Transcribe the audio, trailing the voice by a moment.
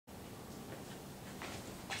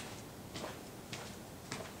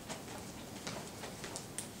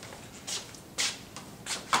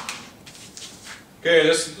Okay,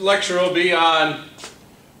 this lecture will be on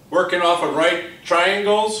working off of right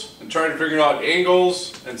triangles and trying to figure out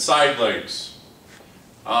angles and side lengths.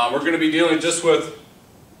 We're going to be dealing just with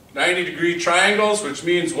 90-degree triangles, which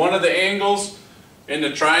means one of the angles in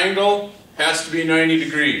the triangle has to be 90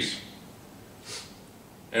 degrees.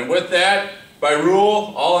 And with that, by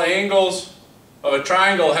rule, all angles of a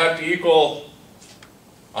triangle have to equal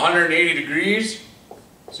 180 degrees.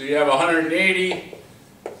 So you have 180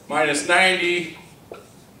 minus 90.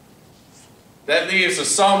 That leaves the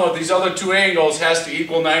sum of these other two angles has to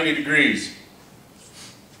equal 90 degrees.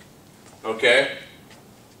 Okay?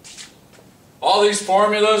 All these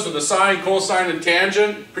formulas with the sine, cosine, and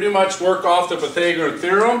tangent pretty much work off the Pythagorean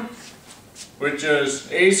theorem, which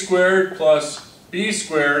is a squared plus b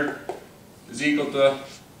squared is equal to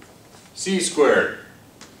c squared.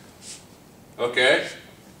 Okay?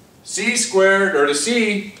 C squared, or the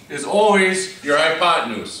c, is always your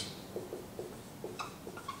hypotenuse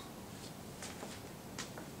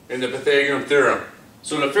in the Pythagorean theorem.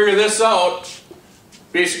 So to figure this out,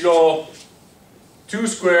 basically go 2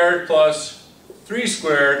 squared plus 3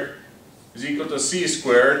 squared is equal to c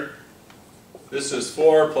squared. This is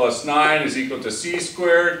 4 plus 9 is equal to c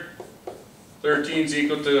squared. 13 is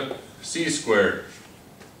equal to c squared.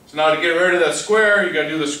 So now to get rid of that square, you got to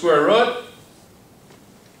do the square root.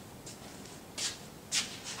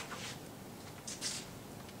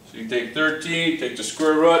 So you take 13, take the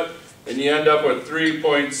square root, and you end up with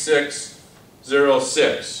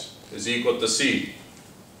 3.606 is equal to c.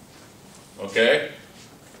 Okay?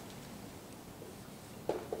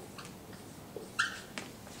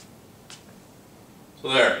 So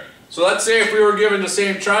there. So let's say if we were given the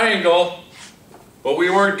same triangle, but we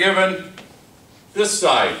weren't given this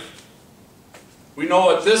side. We know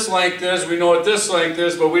what this length is, we know what this length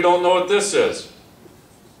is, but we don't know what this is.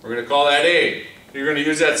 We're going to call that a. You're going to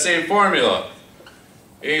use that same formula.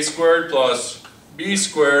 A squared plus b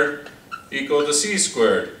squared equal to c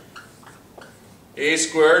squared. A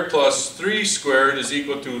squared plus 3 squared is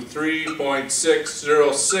equal to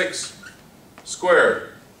 3.606 squared.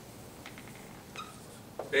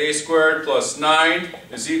 A squared plus 9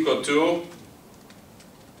 is equal to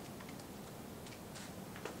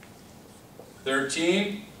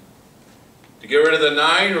 13. To get rid of the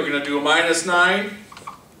 9, we're going to do a minus 9.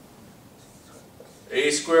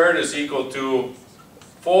 A squared is equal to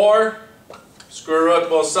 4. Square root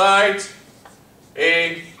both sides.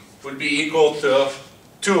 A would be equal to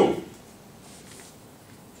 2.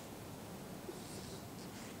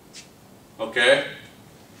 Okay?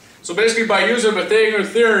 So basically by using the Pythagorean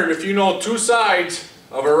theorem, if you know two sides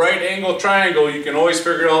of a right angle triangle, you can always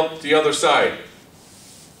figure out the other side.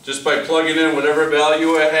 Just by plugging in whatever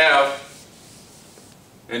value I have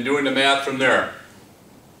and doing the math from there.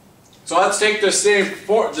 So let's take the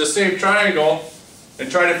same triangle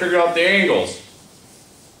and try to figure out the angles.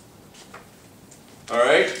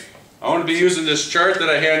 Alright? I want to be using this chart that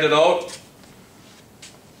I handed out.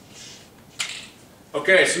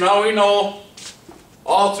 Okay, so now we know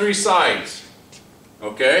all three sides.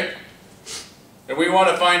 Okay? And we want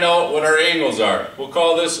to find out what our angles are. We'll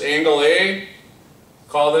call this angle A,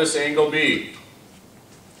 call this angle B.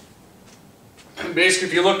 Basically,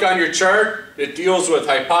 if you look on your chart, it deals with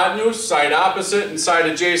hypotenuse, side opposite, and side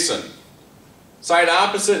adjacent. Side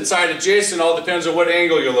opposite and side adjacent all depends on what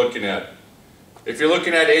angle you're looking at. If you're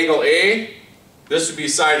looking at angle A, this would be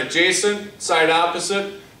side adjacent, side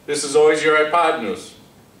opposite. This is always your hypotenuse.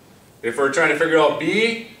 If we're trying to figure out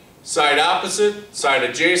B, side opposite, side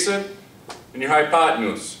adjacent, and your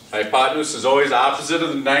hypotenuse. Hypotenuse is always opposite of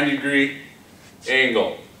the 90-degree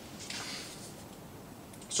angle.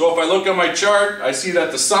 So if I look at my chart, I see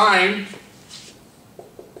that the sine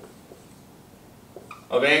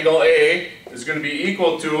of angle A is going to be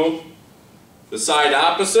equal to the side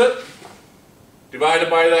opposite divided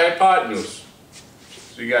by the hypotenuse.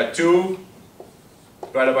 So you got 2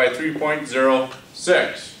 divided by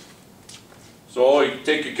 3.06. So you can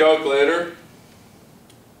take your calculator.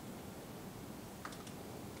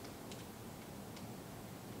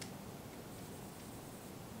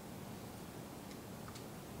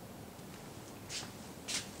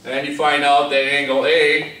 And you find out that angle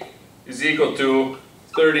A is equal to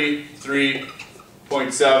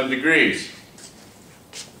 33.7 degrees.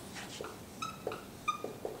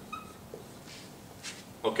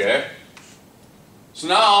 Okay. So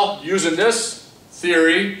now, using this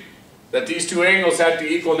theory, that these two angles have to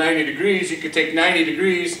equal 90 degrees, you could take 90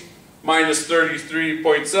 degrees minus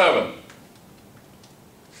 33.7.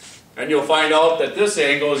 And you'll find out that this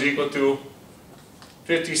angle is equal to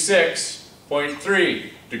 56.3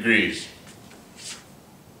 degrees.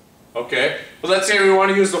 Okay, well let's say we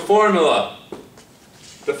want to use the formula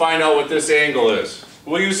to find out what this angle is.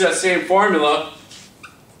 We'll use that same formula.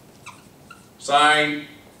 Sine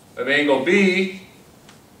of angle B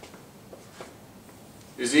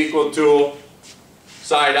is equal to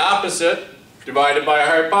side opposite divided by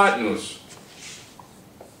hypotenuse.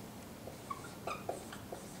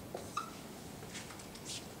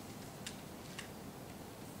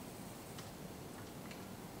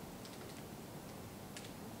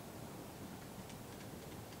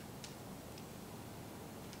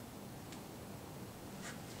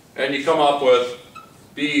 And you come up with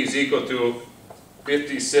B is equal to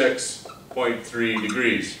 56.3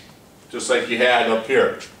 degrees, just like you had up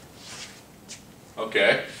here.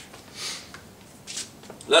 Okay.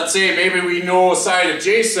 Let's say maybe we know side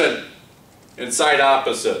adjacent and side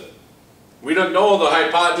opposite. We don't know the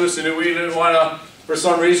hypotenuse, and we didn't want to, for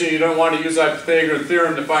some reason you don't want to use that Pythagorean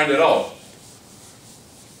theorem to find it out.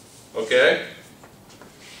 Okay?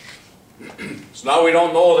 So now we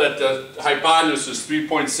don't know that the hypotenuse is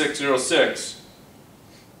 3.606.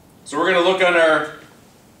 So we're going to look on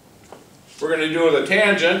we're going to do the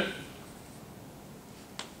tangent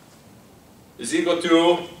is equal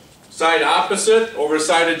to side opposite over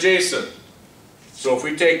side adjacent. So if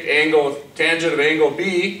we take tangent of angle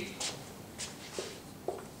B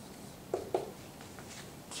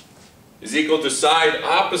is equal to side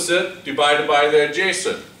opposite divided by the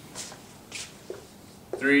adjacent.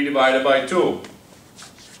 3 divided by 2.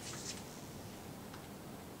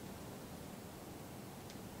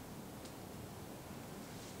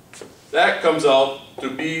 That comes out to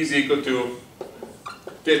B is equal to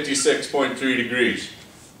 56.3 degrees.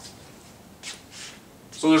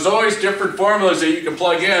 So there's always different formulas that you can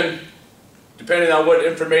plug in depending on what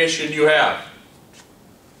information you have.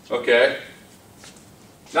 Okay?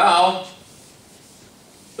 Now,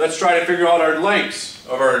 let's try to figure out our lengths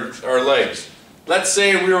of our legs. Let's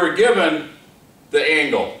say we were given the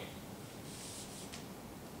angle.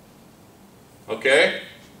 Okay?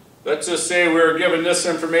 Let's just say we were given this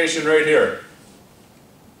information right here.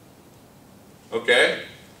 Okay?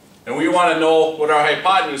 And we want to know what our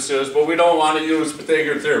hypotenuse is, but we don't want to use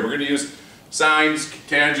Pythagorean theorem. We're going to use sines,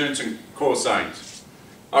 tangents, and cosines.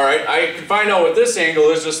 Alright, I can find out what this angle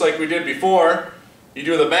is just like we did before. You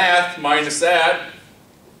do the math, minus that,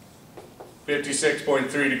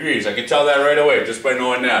 56.3 degrees. I can tell that right away just by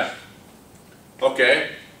knowing that. Okay,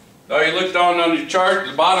 now you look down on your chart,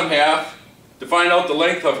 the bottom half, to find out the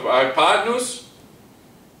length of hypotenuse.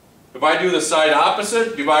 If I do the side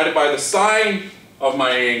opposite divided by the sine of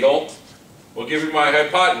my angle, will give me my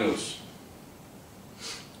hypotenuse.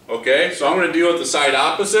 Okay, so I'm going to deal with the side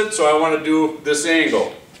opposite, so I want to do this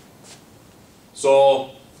angle.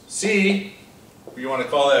 So C, if you want to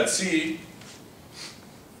call that C,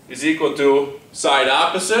 is equal to side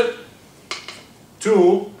opposite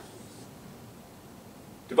 2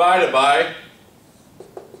 divided by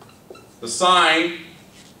the sine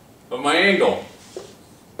of my angle.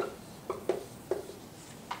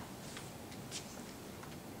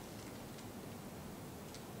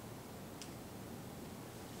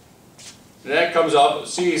 And that comes up,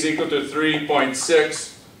 C is equal to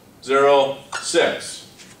 3.606.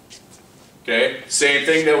 Okay, same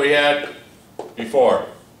thing that we had before.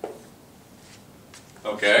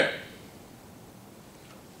 Okay.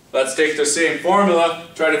 Let's take the same formula,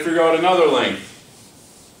 try to figure out another length.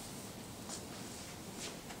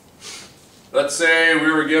 Let's say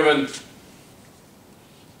we were given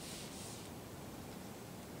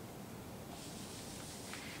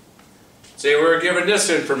this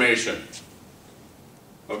information.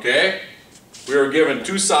 Okay? We were given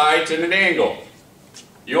two sides and an angle.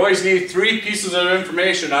 You always need 3 pieces of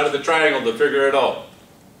information out of the triangle to figure it out.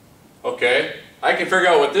 Okay? I can figure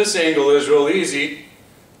out what this angle is real easy.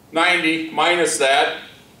 90 minus that,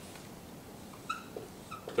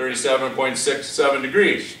 37.67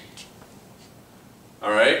 degrees.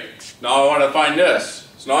 Alright? Now I want to find this.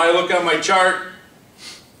 So now I look at my chart.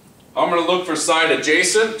 I'm going to look for side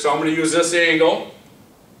adjacent, so I'm going to use this angle.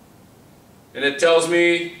 And it tells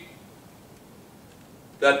me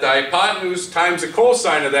that the hypotenuse times the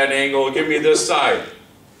cosine of that angle will give me this side.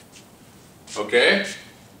 Okay?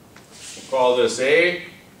 We'll call this A.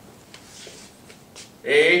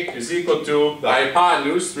 A is equal to the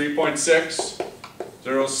hypotenuse,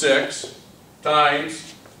 3.606,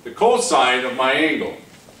 times the cosine of my angle.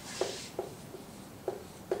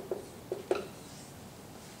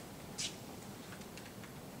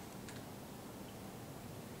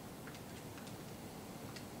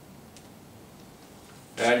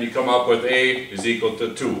 And you come up with A is equal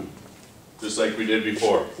to 2, just like we did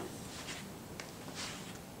before.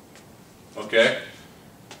 Okay?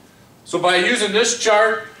 So by using this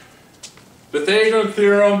chart Pythagorean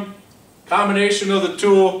theorem, combination of the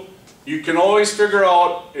two, you can always figure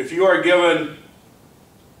out if you are given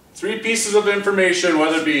 3 pieces of information,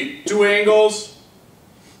 whether it be 2 angles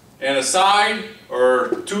and a side,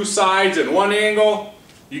 or 2 sides and 1 angle,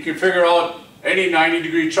 you can figure out any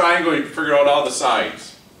 90-degree triangle, you can figure out all the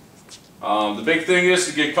sides. The big thing is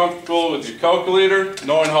to get comfortable with your calculator,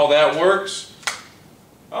 knowing how that works.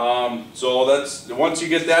 So that's, once you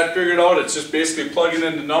get that figured out, it's just basically plugging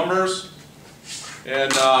in the numbers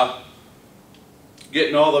and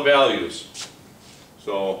getting all the values.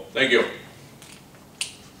 So, thank you.